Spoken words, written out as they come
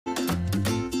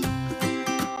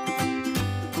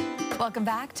Welcome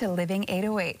back to Living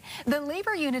 808. The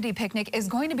Labor Unity Picnic is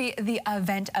going to be the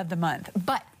event of the month,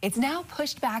 but it's now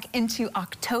pushed back into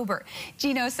October.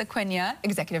 Gino Sequeña,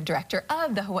 Executive Director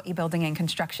of the Hawaii Building and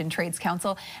Construction Trades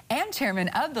Council and Chairman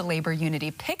of the Labor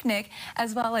Unity Picnic,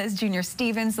 as well as Junior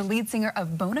Stevens, the lead singer of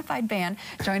Bonafide Band,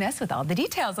 join us with all the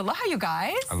details. Aloha, you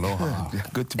guys. Aloha.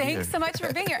 Good to be here. Thanks so much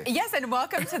for being here. Yes, and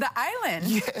welcome to the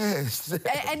island. Yes.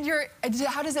 And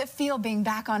how does it feel being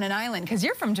back on an island? Because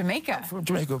you're from Jamaica. I'm from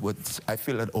Jamaica, but I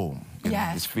feel at home.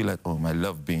 Yes. I just feel at home. I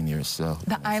love being here. So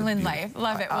the island life.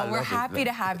 Love it. Well, we're happy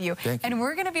to have you. Thank you. And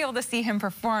we're going to be able to see him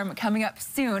perform coming up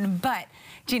soon. But,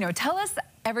 Gino, tell us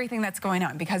everything that's going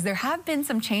on, because there have been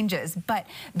some changes. But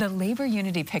the Labor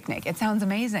Unity Picnic, it sounds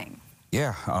amazing.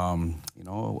 Yeah,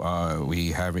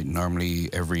 we have it normally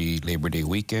every Labor Day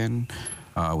weekend.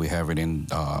 We have it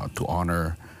to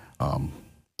honor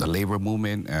the labor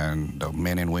movement and the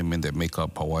men and women that make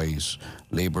up Hawaii's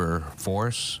labor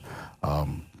force.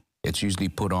 It's usually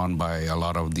put on by a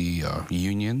lot of the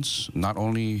unions, not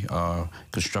only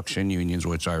construction unions,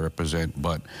 which I represent,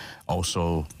 but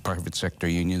also private sector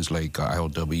unions like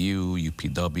ILW,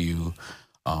 UPW,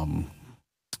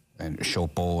 and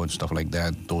SHOPO and stuff like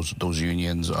that. Those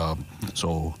unions.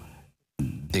 So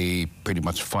they pretty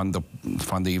much fund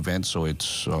the event, so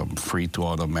it's free to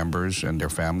all the members and their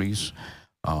families.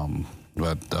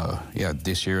 Yeah,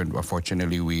 this year,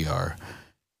 unfortunately,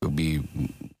 we'll be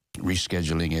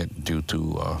rescheduling it due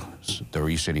to the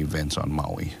recent events on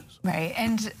Maui. Right,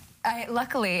 and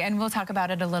luckily, and we'll talk about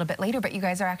it a little bit later, but you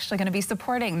guys are actually going to be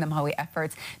supporting the Maui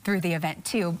efforts through the event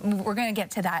too. We're going to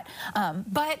get to that.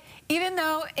 But even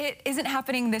though it isn't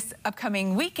happening this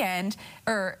upcoming weekend,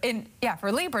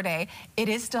 for Labor Day, it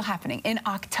is still happening in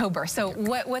October. So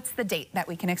what's the date that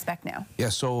we can expect now? Yeah,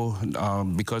 so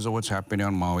because of what's happening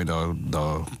on Maui,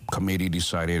 the committee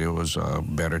decided it was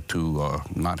better to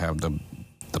not have the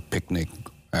picnic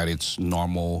at its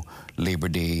normal Labor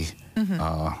Day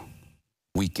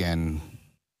weekend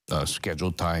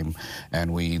scheduled time,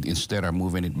 and we instead are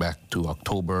moving it back to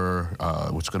October,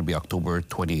 which is going to be October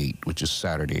 28th, which is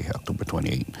Saturday, October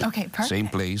 28th. Okay, perfect. Same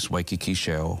place, Waikiki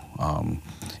Shell,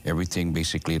 everything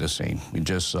basically the same. We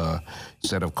just,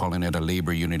 instead of calling it a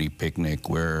Labor Unity Picnic,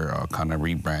 we're kind of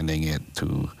rebranding it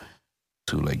to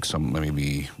like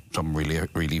maybe some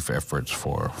relief efforts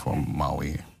for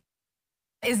Maui.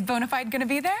 Is Bonafide going to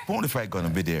be there? Bonafide going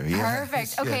to be there, yeah.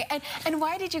 Perfect. Okay, yeah. And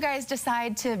why did you guys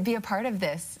decide to be a part of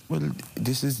this? Well,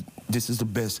 this is the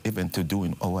best event to do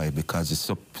in Hawaii because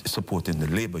it's supporting the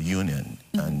labor union,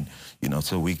 and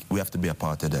so we have to be a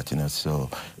part of that. So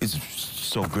it's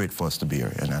so great for us to be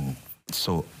here, and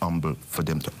so humble for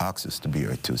them to ask us to be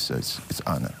here too. So it's an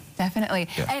honor. Definitely.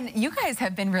 Yeah. And you guys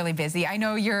have been really busy. I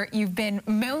know you've been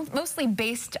mostly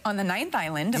based on the 9th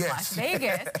Island of Las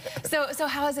Vegas. So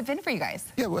how has it been for you guys?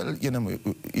 Yeah, well,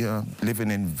 living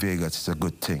in Vegas is a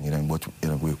good thing. But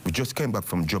we just came back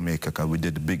from Jamaica because we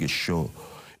did the biggest show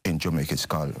in Jamaica. It's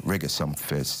called Reggae Summer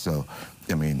Fest. So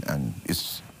and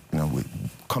it's we're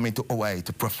coming to Hawaii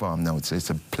to perform now. It's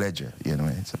a pleasure,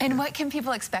 And what can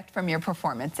people expect from your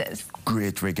performances?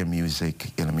 Great reggae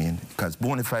music, Because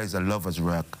Bonafide is a lovers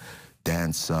rock,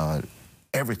 dance,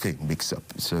 everything mixed up.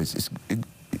 So it's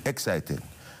exciting.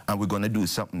 And we're going to do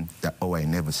something that Hawaii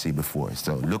never see before.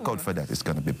 So look out for that. It's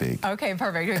going to be big. Okay,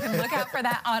 perfect. We can look out for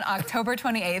that on October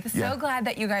 28th. So glad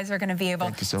that you guys are going to be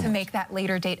able to make that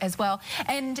later date as well.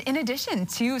 And in addition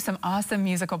to some awesome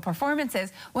musical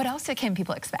performances, what else can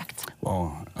people expect?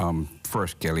 Well,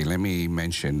 first, Kelly, let me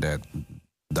mention that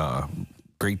the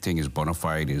great thing is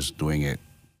Bonafide is doing it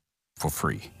for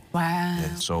free. Wow.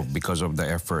 Yeah. So because of the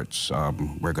efforts,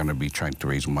 we're going to be trying to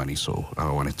raise money, so I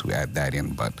wanted to add that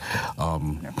in. But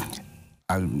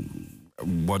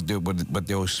what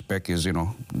they'll expect is,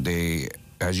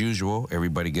 as usual,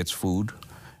 everybody gets food.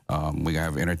 We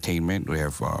have entertainment. We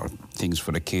have things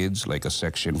for the kids, like a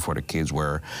section for the kids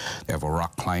where they have a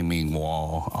rock climbing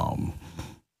wall,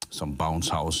 some bounce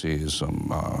houses,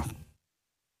 some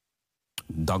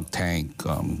dunk tank,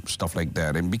 stuff like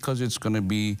that. And because it's going to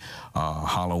be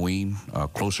Halloween,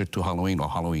 closer to Halloween, or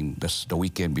Halloween, that's the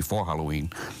weekend before Halloween,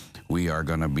 we are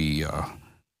going to be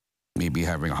maybe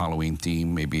having a Halloween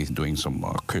theme, maybe doing some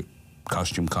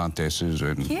costume contests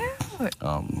and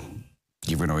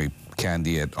giving away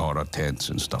candy at all the tents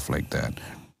and stuff like that.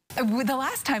 The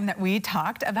last time that we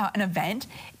talked about an event,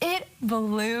 it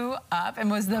blew up and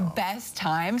was the best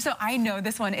time. So I know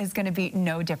this one is going to be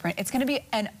no different. It's going to be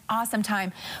an awesome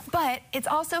time, but it's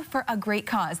also for a great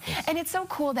cause. And it's so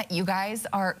cool that you guys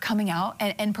are coming out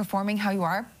and performing how you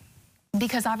are,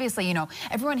 because obviously,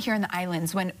 everyone here in the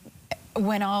islands, when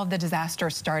when all of the disaster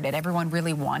started, everyone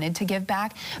really wanted to give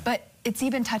back, but it's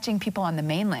even touching people on the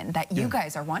mainland that you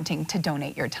guys are wanting to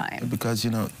donate your time. Because,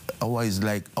 you know, Hawaii is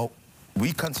like,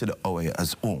 we consider Hawaii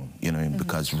as home, you know,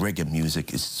 because reggae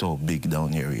music is so big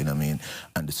down here, you know what I mean?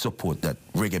 And the support that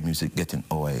reggae music getting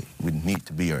Hawaii, we need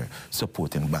to be here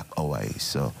supporting back Hawaii.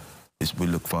 So we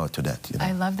look forward to that, you know.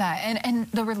 I love that. And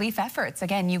the relief efforts,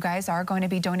 again, you guys are going to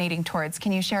be donating towards.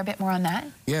 Can you share a bit more on that?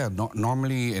 Yeah,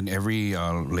 normally in every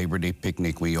Labor Day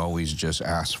picnic, we always just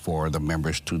ask for the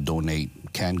members to donate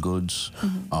canned goods.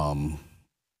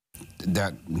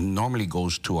 That normally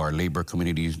goes to our labor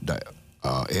communities,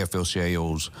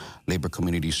 AFL-CIO's Labor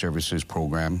Community Services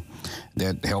Program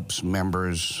that helps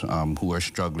members who are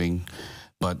struggling.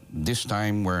 But this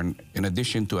time, in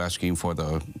addition to asking for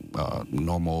the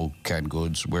normal canned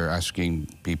goods, we're asking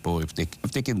people if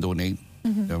they can donate.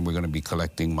 Then we're going to be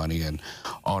collecting money, and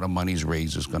all the money's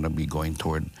raised is going to be going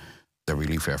toward the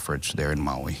relief efforts there in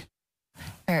Maui.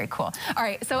 Very cool. All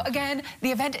right, so again, the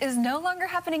event is no longer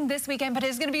happening this weekend, but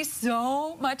it's going to be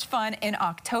so much fun in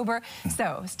October.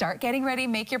 So start getting ready,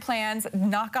 make your plans,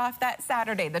 knock off that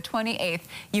Saturday, the 28th.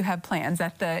 You have plans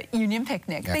at the Union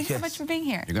Picnic. Thanks so much for being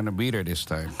here. You're going to be there this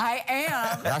time. I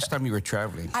am. Last time you were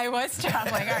traveling. I was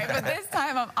traveling, all right, but this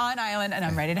time I'm on island and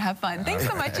I'm ready to have fun. Thanks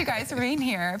so much, you guys, for being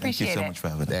here. Appreciate it. Thank you so much for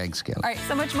having me. Thanks, Kelly. All right,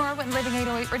 so much more when Living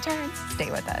 808 returns. Stay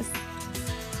with us.